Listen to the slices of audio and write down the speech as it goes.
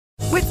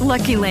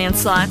Lucky Land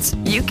Slots,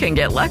 you can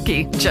get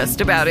lucky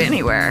just about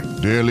anywhere.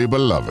 Dearly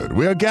beloved,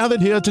 we are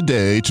gathered here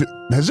today to...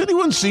 Has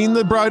anyone seen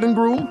the bride and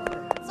groom?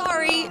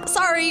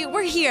 Sorry,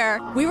 we're here.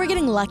 We were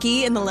getting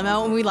lucky in the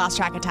limo and we lost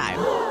track of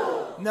time.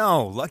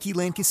 No, Lucky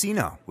Land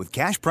Casino, with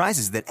cash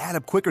prizes that add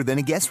up quicker than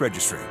a guest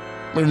registry.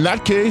 In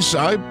that case,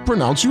 I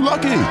pronounce you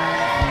lucky.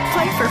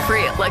 Play for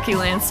free at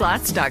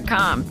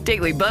LuckyLandSlots.com.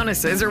 Daily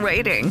bonuses are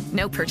waiting.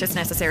 No purchase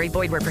necessary.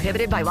 Void where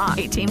prohibited by law.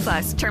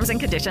 18+. Terms and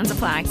conditions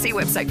apply. See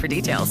website for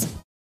details.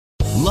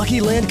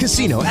 Lucky Land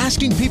Casino,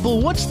 asking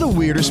people, what's the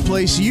weirdest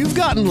place you've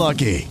gotten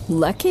lucky?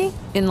 Lucky?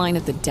 In line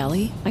at the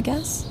deli, I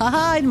guess?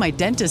 Aha, in my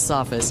dentist's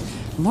office.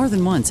 More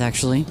than once,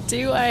 actually.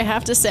 Do I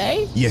have to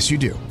say? Yes, you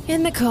do.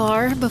 In the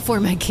car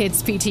before my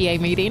kids' PTA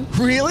meeting.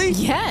 Really?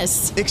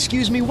 Yes.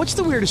 Excuse me, what's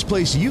the weirdest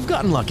place you've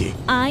gotten lucky?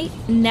 I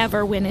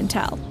never win and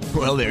tell.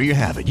 Well, there you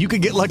have it. You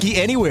can get lucky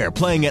anywhere,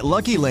 playing at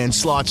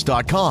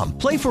LuckyLandSlots.com.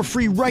 Play for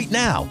free right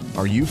now.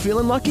 Are you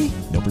feeling lucky?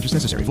 No purchase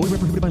necessary. Void where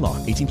prohibited by law.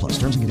 18+.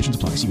 Terms and conditions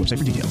apply. See website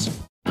for details.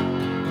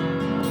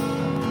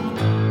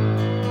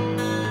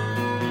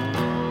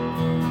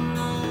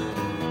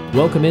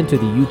 Welcome into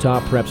the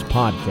Utah Preps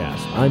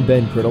Podcast. I'm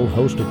Ben Criddle,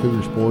 host of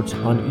Cougar Sports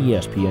on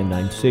ESPN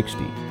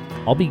 960.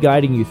 I'll be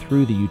guiding you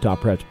through the Utah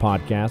Preps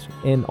Podcast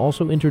and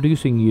also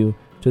introducing you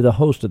to the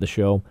host of the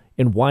show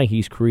and why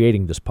he's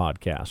creating this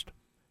podcast.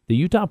 The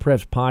Utah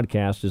Preps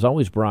Podcast is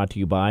always brought to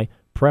you by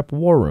Prep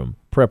War Room,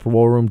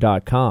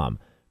 PrepWarRoom.com,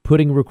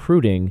 putting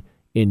recruiting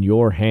in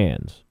your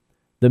hands.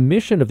 The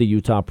mission of the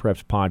Utah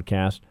Preps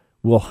Podcast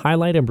will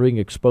highlight and bring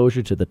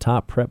exposure to the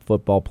top prep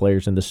football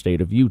players in the state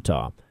of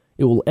Utah.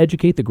 It will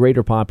educate the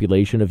greater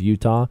population of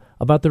Utah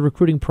about the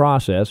recruiting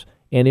process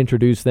and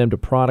introduce them to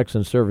products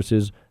and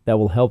services that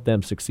will help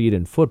them succeed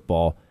in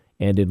football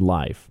and in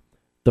life.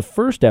 The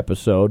first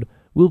episode,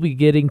 we'll be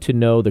getting to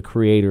know the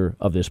creator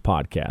of this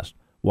podcast,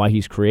 why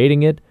he's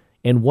creating it,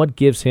 and what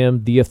gives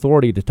him the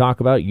authority to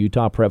talk about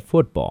Utah prep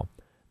football.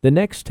 The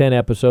next 10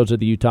 episodes of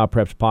the Utah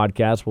Preps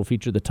Podcast will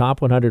feature the top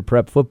 100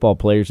 prep football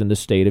players in the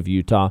state of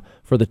Utah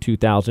for the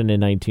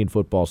 2019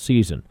 football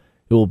season.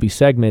 It will be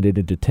segmented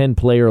into 10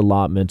 player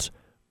allotments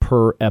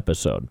per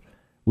episode.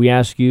 We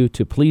ask you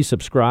to please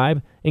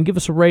subscribe and give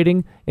us a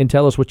rating and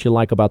tell us what you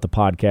like about the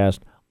podcast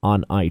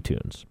on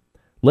iTunes.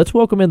 Let's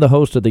welcome in the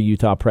host of the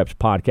Utah Preps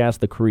Podcast,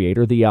 the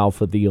creator, the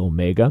Alpha, the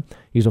Omega.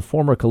 He's a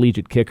former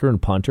collegiate kicker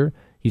and punter.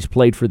 He's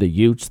played for the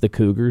Utes, the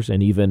Cougars,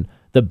 and even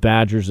the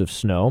Badgers of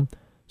Snow.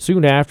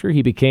 Soon after,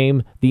 he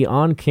became the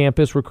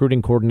on-campus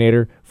recruiting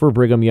coordinator for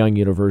Brigham Young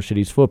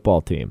University's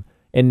football team.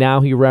 And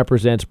now he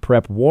represents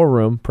Prep War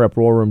Room,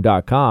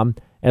 PrepWarRoom.com,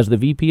 as the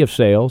VP of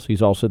Sales.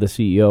 He's also the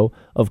CEO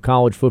of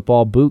College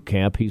Football Boot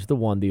Camp. He's the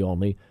one, the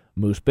only,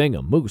 Moose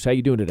Bingham. Moose, how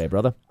you doing today,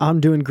 brother? I'm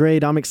doing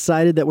great. I'm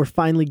excited that we're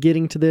finally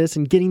getting to this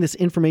and getting this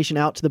information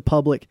out to the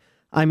public.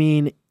 I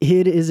mean,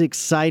 it is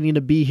exciting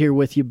to be here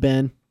with you,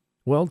 Ben.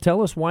 Well,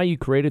 tell us why you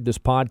created this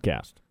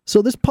podcast.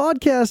 So this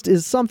podcast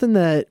is something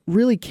that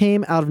really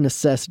came out of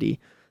necessity.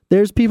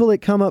 There's people that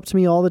come up to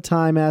me all the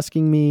time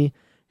asking me,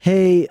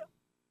 hey,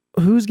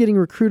 who's getting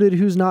recruited,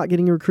 who's not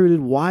getting recruited,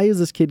 why is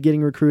this kid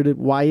getting recruited,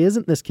 why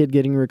isn't this kid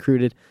getting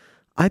recruited?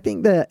 I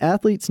think that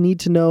athletes need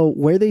to know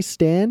where they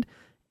stand,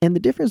 and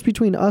the difference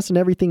between us and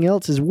everything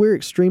else is we're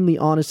extremely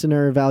honest in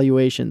our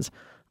evaluations.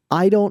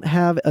 I don't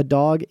have a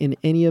dog in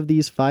any of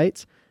these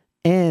fights,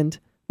 and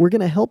we're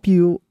going to help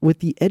you with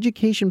the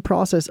education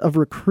process of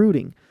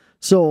recruiting.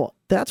 So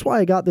that's why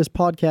I got this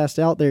podcast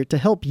out there, to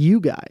help you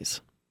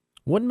guys.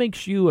 What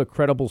makes you a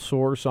credible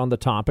source on the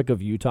topic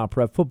of Utah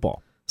prep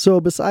football? So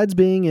besides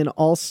being an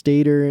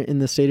all-stater in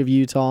the state of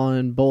Utah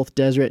in both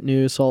Deseret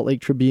News, Salt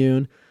Lake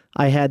Tribune,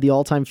 I had the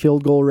all-time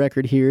field goal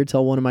record here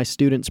till one of my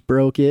students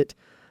broke it.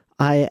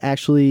 I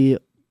actually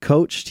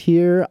coached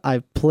here.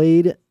 I've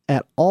played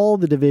at all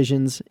the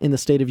divisions in the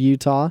state of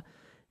Utah.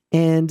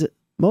 And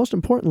most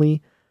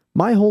importantly,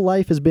 my whole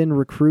life has been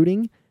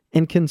recruiting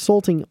and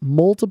consulting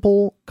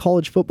multiple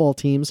college football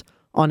teams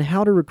on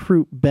how to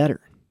recruit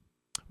better.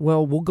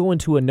 Well, we'll go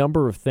into a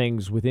number of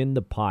things within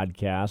the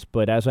podcast,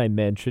 but as I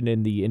mentioned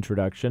in the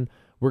introduction,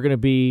 we're going to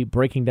be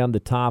breaking down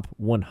the top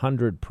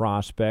 100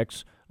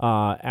 prospects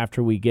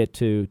after we get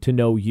to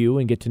know you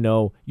and get to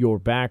know your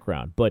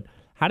background. But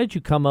how did you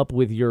come up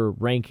with your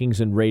rankings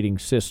and rating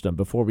system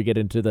before we get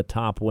into the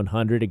top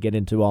 100 and get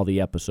into all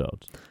the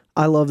episodes?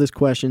 I love this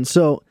question.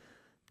 So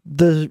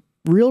the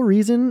real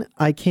reason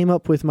I came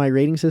up with my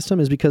rating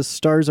system is because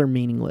stars are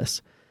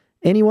meaningless.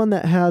 Anyone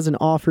that has an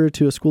offer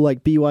to a school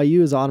like BYU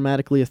is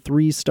automatically a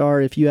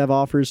 3-star. If you have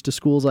offers to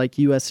schools like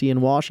USC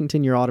and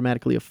Washington, you're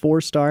automatically a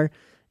 4-star.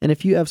 And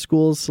if you have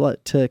schools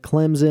to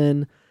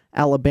Clemson,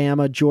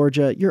 Alabama,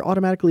 Georgia, you're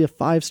automatically a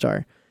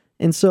 5-star.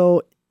 And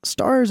so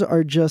stars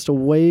are just a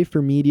way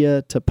for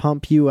media to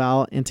pump you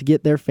out and to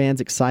get their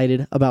fans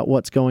excited about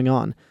what's going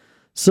on.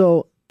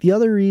 So the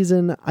other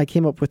reason I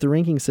came up with the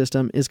ranking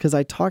system is because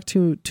I talked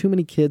to too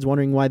many kids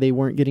wondering why they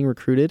weren't getting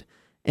recruited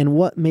and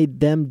what made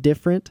them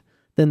different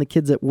than the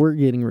kids that were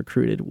getting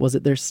recruited. Was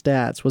it their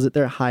stats? Was it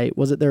their height?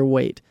 Was it their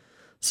weight?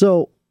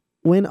 So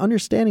when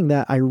understanding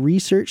that, I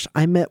researched,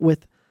 I met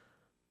with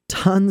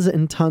tons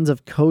and tons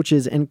of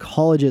coaches and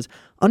colleges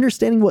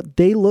understanding what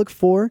they look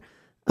for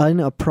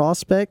in a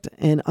prospect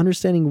and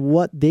understanding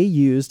what they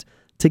used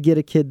to get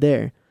a kid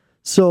there.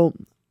 So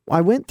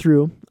I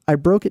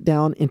broke it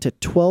down into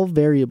 12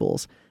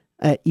 variables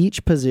at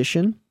each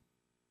position,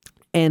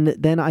 and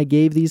then I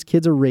gave these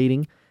kids a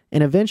rating,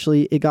 and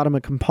eventually it got them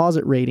a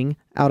composite rating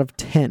out of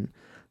 10.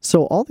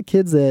 So all the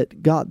kids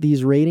that got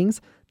these ratings,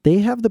 they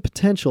have the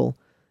potential,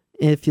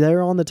 if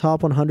they're on the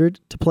top 100,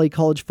 to play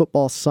college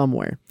football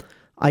somewhere.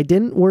 I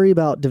didn't worry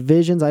about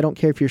divisions. I don't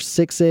care if you're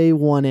 6A,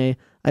 1A.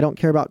 I don't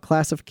care about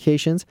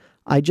classifications.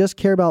 I just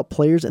care about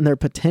players and their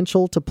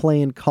potential to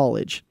play in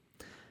college.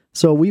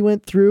 So we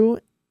went through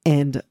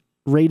and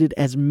rated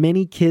as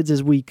many kids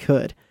as we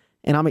could.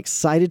 And I'm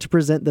excited to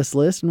present this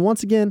list. And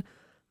once again,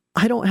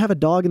 I don't have a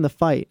dog in the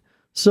fight.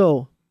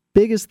 So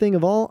biggest thing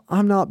of all,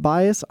 I'm not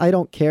biased. I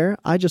don't care.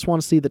 I just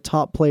want to see the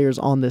top players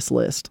on this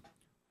list.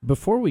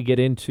 Before we get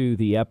into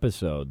the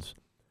episodes,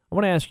 I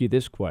want to ask you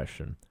this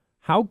question.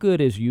 How good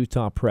is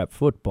Utah Prep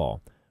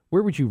football?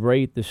 Where would you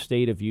rate the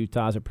state of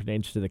Utah as it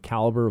pertains to the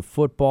caliber of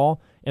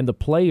football and the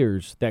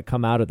players that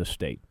come out of the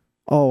state?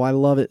 Oh, I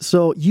love it.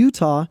 So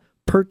Utah,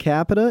 per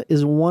capita,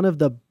 is one of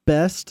the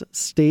best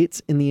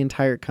states in the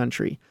entire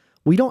country.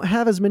 We don't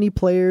have as many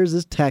players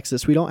as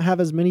Texas. We don't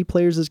have as many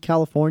players as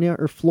California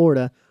or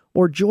Florida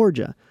or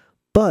Georgia.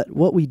 But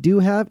what we do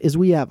have is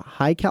we have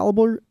high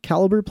caliber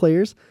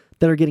players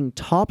that are getting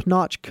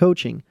top-notch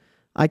coaching.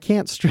 I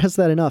can't stress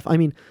that enough. I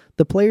mean,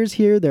 the players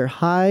here, they're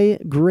high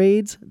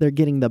grades, they're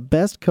getting the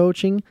best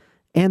coaching,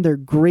 and they're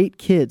great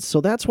kids.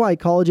 So that's why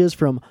colleges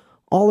from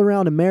all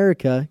around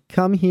America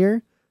come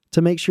here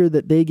to make sure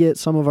that they get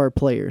some of our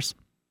players.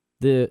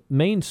 The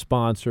main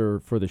sponsor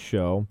for the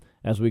show,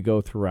 as we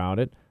go throughout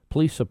it,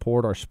 please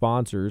support our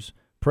sponsors,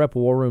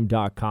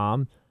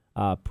 PrepWarRoom.com,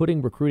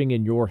 putting recruiting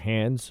in your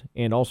hands,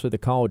 and also the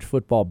College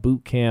Football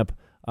Boot Camp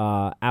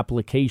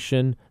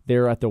application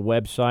there at the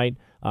website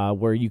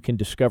where you can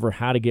discover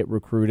how to get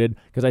recruited,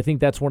 because I think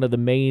that's one of the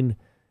main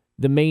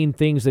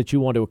things that you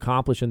want to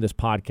accomplish in this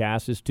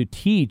podcast is to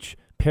teach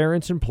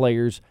parents and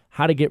players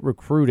how to get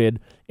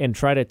recruited and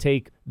try to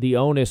take the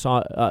onus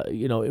on,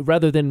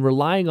 rather than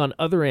relying on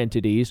other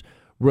entities,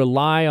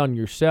 rely on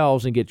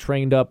yourselves and get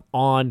trained up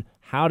on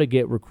how to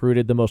get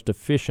recruited the most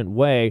efficient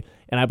way.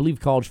 And I believe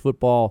College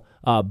Football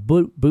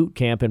Boot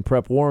Camp and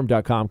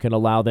PrepWarRoom.com can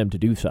allow them to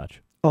do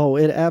such. Oh,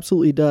 it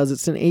absolutely does.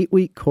 It's an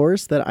 8-week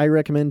course that I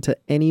recommend to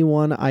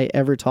anyone I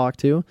ever talk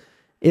to.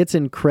 It's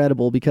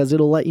incredible because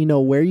it'll let you know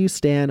where you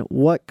stand,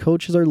 what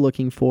coaches are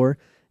looking for.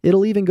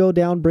 It'll even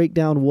break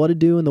down what to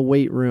do in the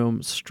weight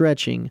room,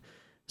 stretching,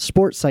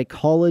 sports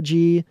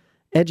psychology,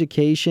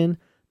 education.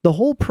 The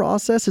whole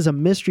process is a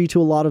mystery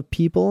to a lot of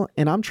people,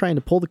 and I'm trying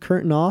to pull the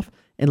curtain off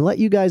and let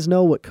you guys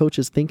know what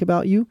coaches think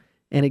about you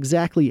and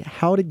exactly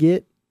how to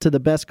get to the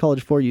best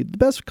college for you. The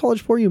best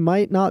college for you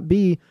might not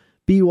be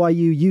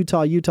BYU,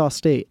 Utah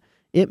State.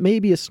 It may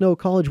be a snow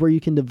college where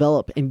you can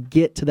develop and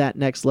get to that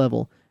next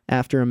level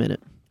after a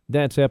minute.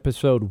 That's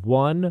episode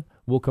 1.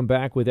 We'll come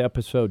back with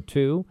episode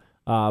 2.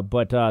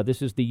 But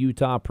this is the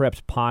Utah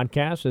Preps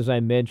Podcast. As I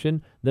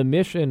mentioned, the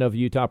mission of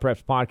Utah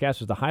Preps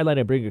Podcast is to highlight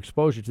and bring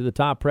exposure to the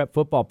top prep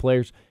football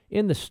players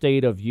in the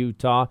state of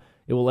Utah.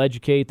 It will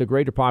educate the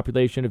greater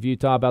population of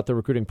Utah about the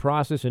recruiting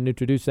process and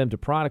introduce them to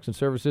products and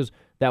services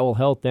that will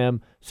help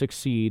them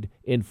succeed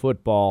in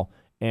football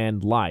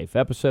and life.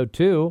 Episode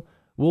 2,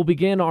 we'll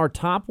begin our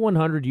top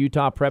 100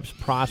 Utah Preps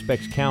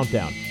prospects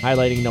countdown,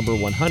 highlighting number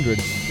 100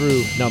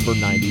 through number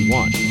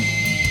 91.